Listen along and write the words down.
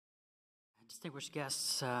Distinguished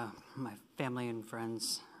guests, my family and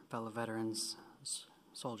friends, fellow veterans,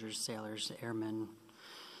 soldiers, sailors, airmen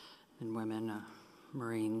and women,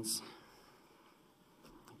 Marines.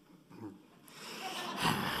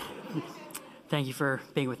 Thank you for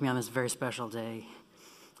being with me on this very special day.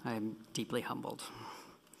 I am deeply humbled.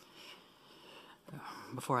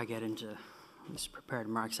 Before I get into these prepared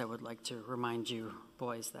remarks, I would like to remind you,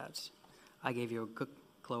 boys, that I gave you a good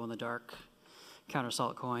glow-in-the-dark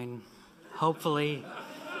counter-assault coin. Hopefully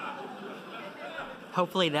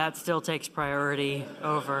that still takes priority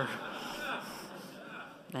over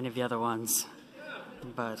any of the other ones.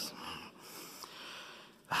 But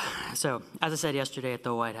so, as I said yesterday at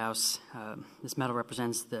the White House, this medal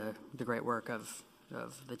represents the great work of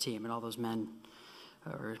the team and all those men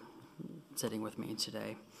who are sitting with me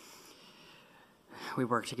today. We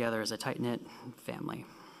work together as a tight-knit family.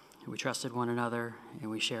 We trusted one another, and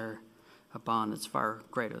we share a bond that's far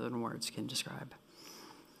greater than words can describe.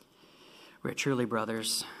 We're truly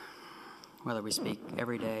brothers, whether we speak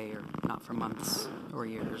every day or not for months or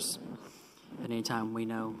years. At any time we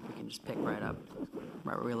know we can just pick right up,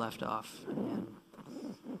 right where we left off, and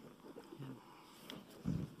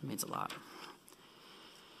it means a lot.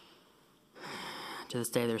 To this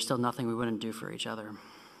day, there's still nothing we wouldn't do for each other.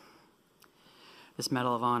 This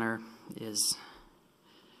Medal of Honor is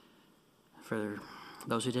for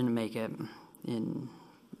those who didn't make it in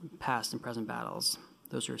past and present battles,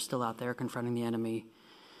 those who are still out there confronting the enemy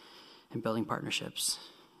and building partnerships,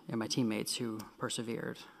 and my teammates who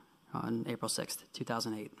persevered on April 6th,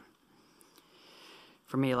 2008.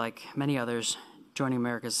 For me, like many others, joining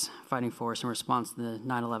America's fighting force in response to the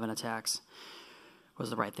 9/11 attacks was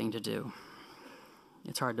the right thing to do.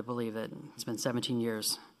 It's hard to believe that it's been 17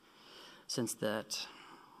 years since that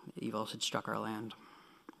evil had struck our land.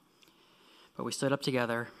 But we stood up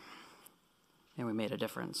together, and we made a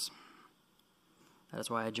difference. That is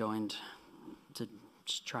why I joined, to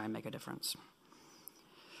just try and make a difference.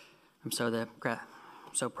 I'm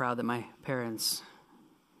so proud that my parents,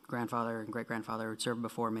 grandfather and great-grandfather had served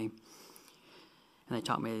before me, and they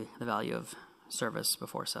taught me the value of service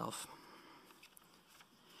before self.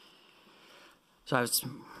 So I was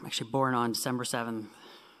actually born on December 7th,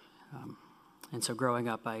 and so growing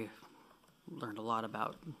up, I learned a lot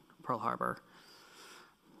about Pearl Harbor.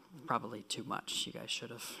 Probably too much. You guys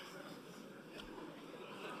should have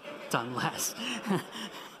done less.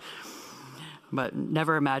 But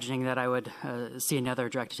never imagining that I would see another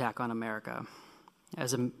direct attack on America.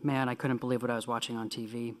 As a man, I couldn't believe what I was watching on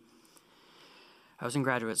TV. I was in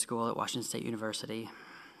graduate school at Washington State University,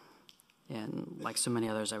 and like so many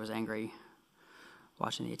others, I was angry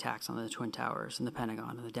watching the attacks on the Twin Towers and the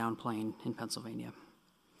Pentagon and the downed plane in Pennsylvania.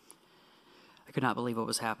 I could not believe what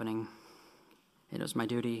was happening. It was my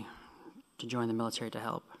duty to join the military to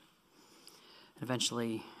help, and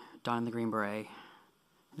eventually donning the Green Beret,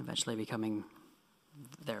 and eventually becoming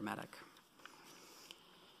their medic.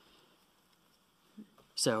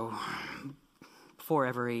 So before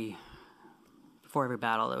every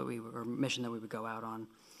battle that or mission that we would go out on,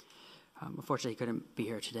 unfortunately he couldn't be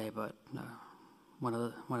here today, but one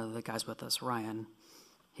of the guys with us, Ryan,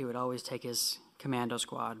 he would always take his commando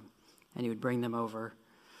squad and he would bring them over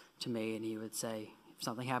to me, and he would say, if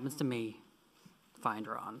something happens to me, find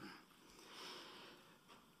Ron.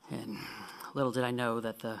 And little did I know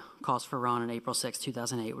that the calls for Ron on April 6,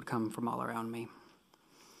 2008 would come from all around me.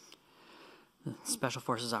 The Special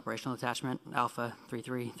Forces Operational Detachment, Alpha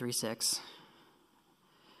 3336,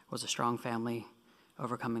 was a strong family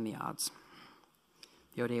overcoming the odds.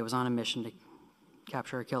 The ODA was on a mission to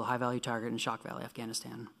capture or kill a high-value target in Shock Valley,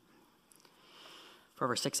 Afghanistan. For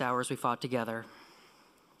over 6 hours, we fought together,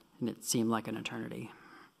 and it seemed like an eternity.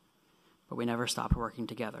 But we never stopped working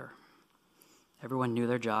together. Everyone knew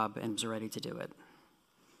their job and was ready to do it.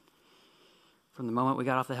 From the moment we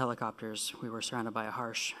got off the helicopters, we were surrounded by a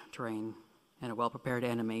harsh terrain and a well-prepared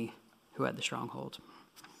enemy who had the stronghold.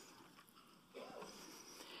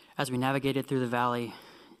 As we navigated through the valley,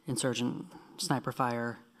 insurgent sniper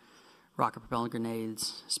fire, rocket-propelled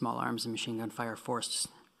grenades, small arms, and machine gun fire forced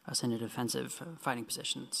us into defensive fighting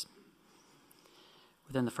positions.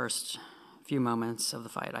 Within the first few moments of the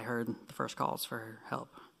fight, I heard the first calls for help,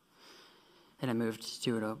 and I moved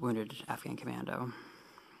to a wounded Afghan commando.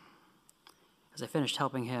 As I finished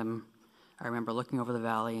helping him, I remember looking over the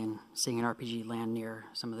valley and seeing an RPG land near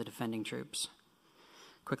some of the defending troops,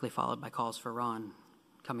 quickly followed by calls for Ron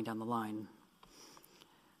coming down the line.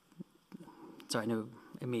 So I knew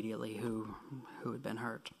immediately who had been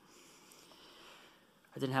hurt.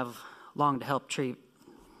 I didn't have long to help treat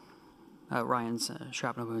Ryan's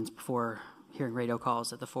shrapnel wounds before hearing radio calls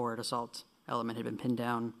that the forward assault element had been pinned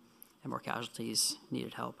down and more casualties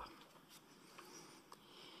needed help.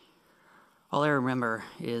 All I remember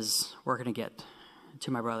is working to get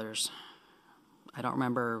to my brothers. I don't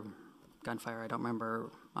remember gunfire. I don't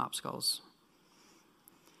remember obstacles.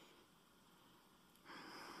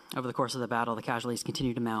 Over the course of the battle, the casualties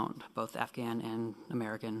continued to mount, both Afghan and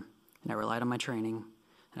American, and I relied on my training,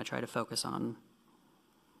 and I tried to focus on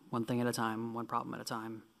one thing at a time, one problem at a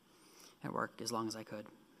time, and work as long as I could.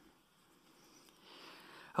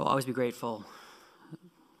 I will always be grateful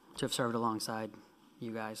to have served alongside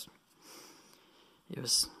you guys. It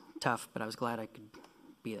was tough, but I was glad I could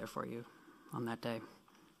be there for you on that day.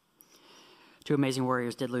 2 amazing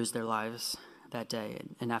warriors did lose their lives that day.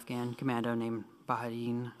 An Afghan commando named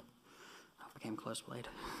Bahadine, became close blade,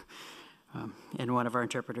 and one of our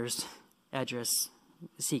interpreters, Edris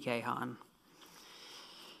C.K. Han.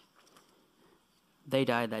 They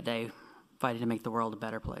died that day fighting to make the world a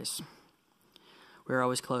better place. We are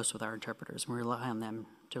always close with our interpreters, and we rely on them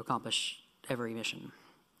to accomplish every mission.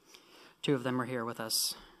 2 of them are here with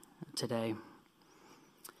us today.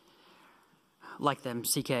 Like them,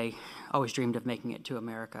 CK always dreamed of making it to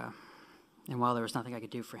America, and while there was nothing I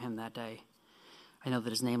could do for him that day, I know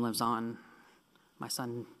that his name lives on. My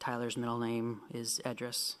son Tyler's middle name is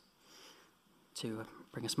Edris, to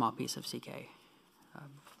bring a small piece of CK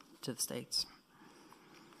to the States.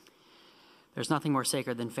 There's nothing more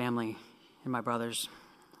sacred than family and my brothers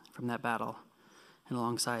from that battle, and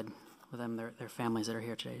alongside with them, their families that are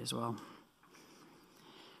here today as well.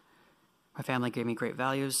 My family gave me great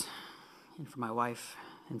values, and for my wife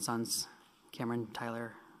and sons, Cameron,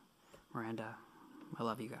 Tyler, Miranda, I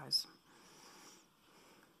love you guys.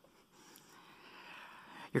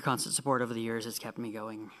 Your constant support over the years has kept me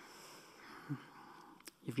going.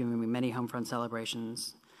 You've given me many home front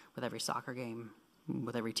celebrations with every soccer game,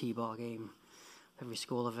 with every T-ball game, with every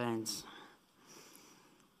school event.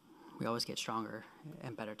 We always get stronger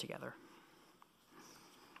and better together.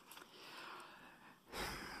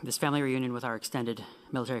 This family reunion with our extended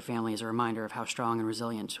military family is a reminder of how strong and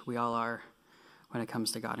resilient we all are when it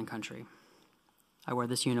comes to God and country. I wear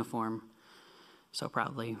this uniform so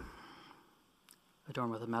proudly,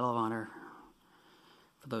 adorned with a Medal of Honor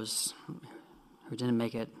for those who didn't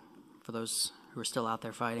make it, for those who are still out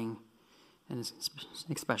there fighting, and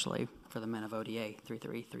especially for the men of ODA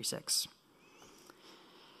 3336.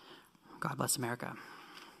 God bless America.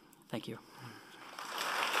 Thank you.